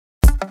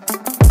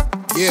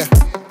Yeah.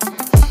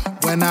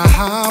 When I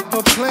hop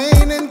a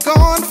plane and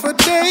gone for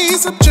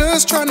days, I'm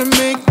just trying to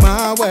make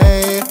my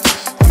way.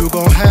 You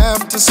gon'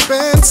 have to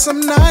spend some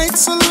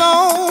nights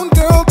alone.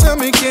 Girl, tell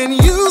me, can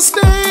you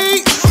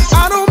stay?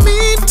 I don't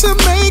mean to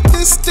make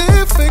this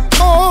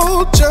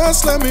difficult,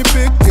 just let me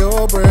pick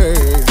your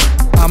brain.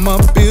 I'ma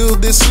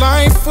build this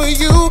life for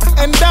you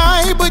and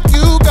I, but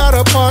you got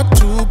a part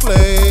to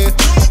play.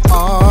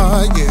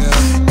 Oh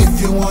yeah.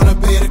 If you wanna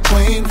be the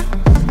queen,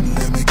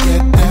 let me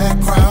get that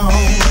crown.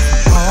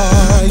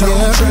 Oh yeah.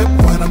 Don't trip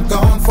when I'm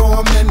gone for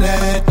a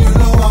minute, you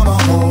know I'ma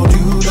hold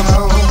you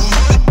down.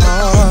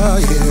 Oh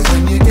yeah.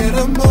 When you get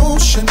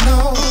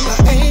emotional,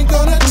 I ain't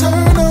gonna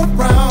turn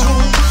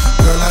around.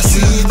 Girl, I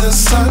see the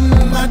sun,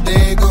 my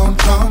day gon'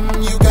 come.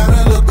 You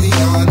gotta look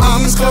beyond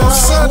these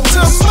clothes. I'm closer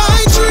to my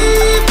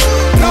dream,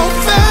 no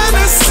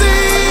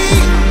fantasy,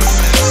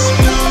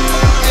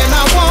 and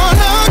I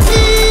wanna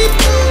keep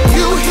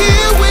you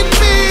here with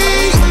me.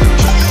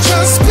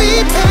 Just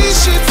be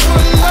patient for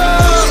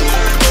love,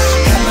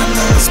 and I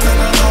know it's been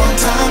a long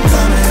time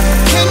coming.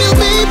 Can you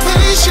be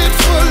patient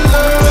for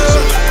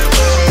love?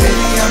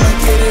 Baby, I'ma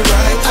get it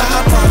right,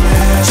 I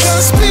promise.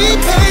 Just be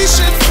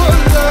patient for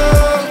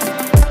love.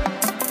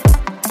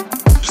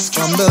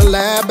 From the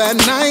lab at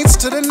nights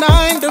to the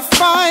 9 to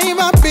 5,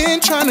 I've been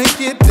trying to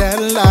get that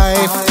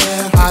life.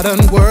 I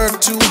done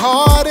worked too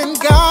hard and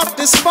got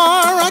this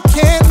far, I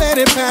can't let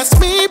it pass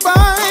me by.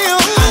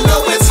 I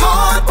know it's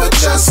hard, but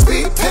just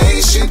be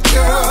patient,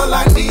 girl,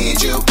 I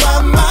need you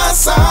by my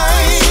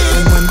side.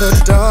 And when the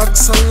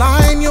ducks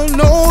align, you'll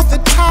know the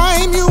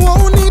time, you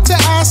won't need to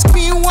ask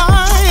me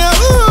why.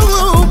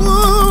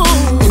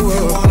 If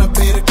you wanna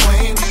be the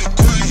queen,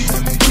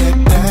 let me get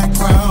that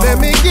crown. Let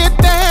me get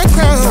that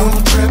crown.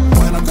 Don't trip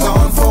when I'm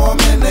gone for a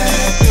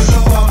minute, you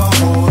know I'ma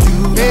hold you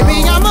down. Baby,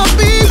 I'ma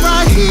be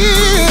right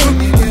here. When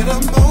you get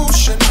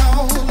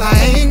emotional, I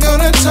ain't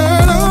gonna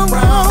turn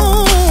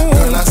around.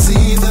 Girl, I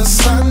see the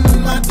sun,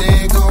 my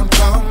day gon'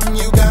 come.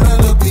 You gotta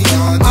look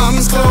beyond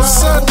these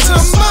clothes. I'm closer to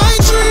my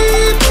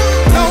dream,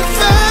 no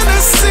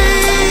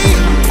fantasy,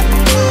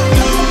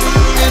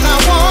 and I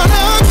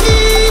wanna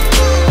keep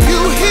you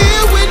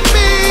here with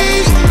me.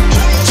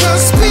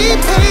 Just be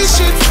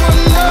patient for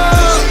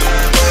love,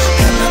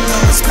 and I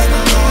know it's been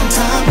a long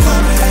time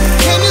coming.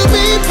 Can you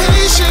be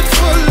patient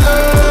for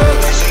love?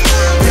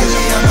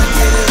 Baby, I'ma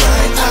get it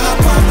right, I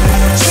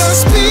promise.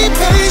 Just be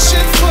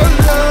patient for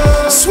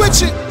love.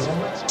 Switch it.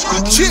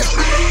 Chip.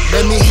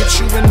 Let me hit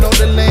you and know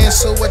the land,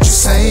 so what you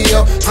saying,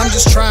 yo? I'm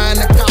just trying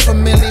to cop a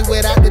milli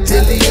without the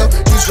dealio.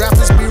 These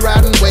rappers be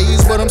riding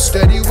waves, but I'm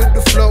steady with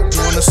the flow.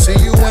 Wanna see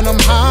you when I'm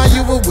high,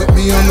 you were with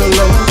me on the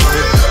low.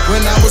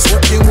 When I was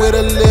working with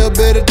a little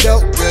bit of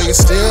dope, girl, you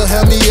still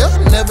held me up,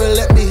 never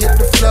let me hit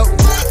the flow.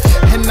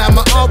 And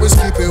I'ma always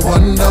keep it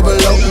 100.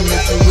 And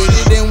if you with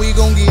it, then we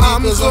gon' get it,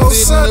 'cause I'm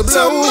fitting the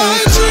blow.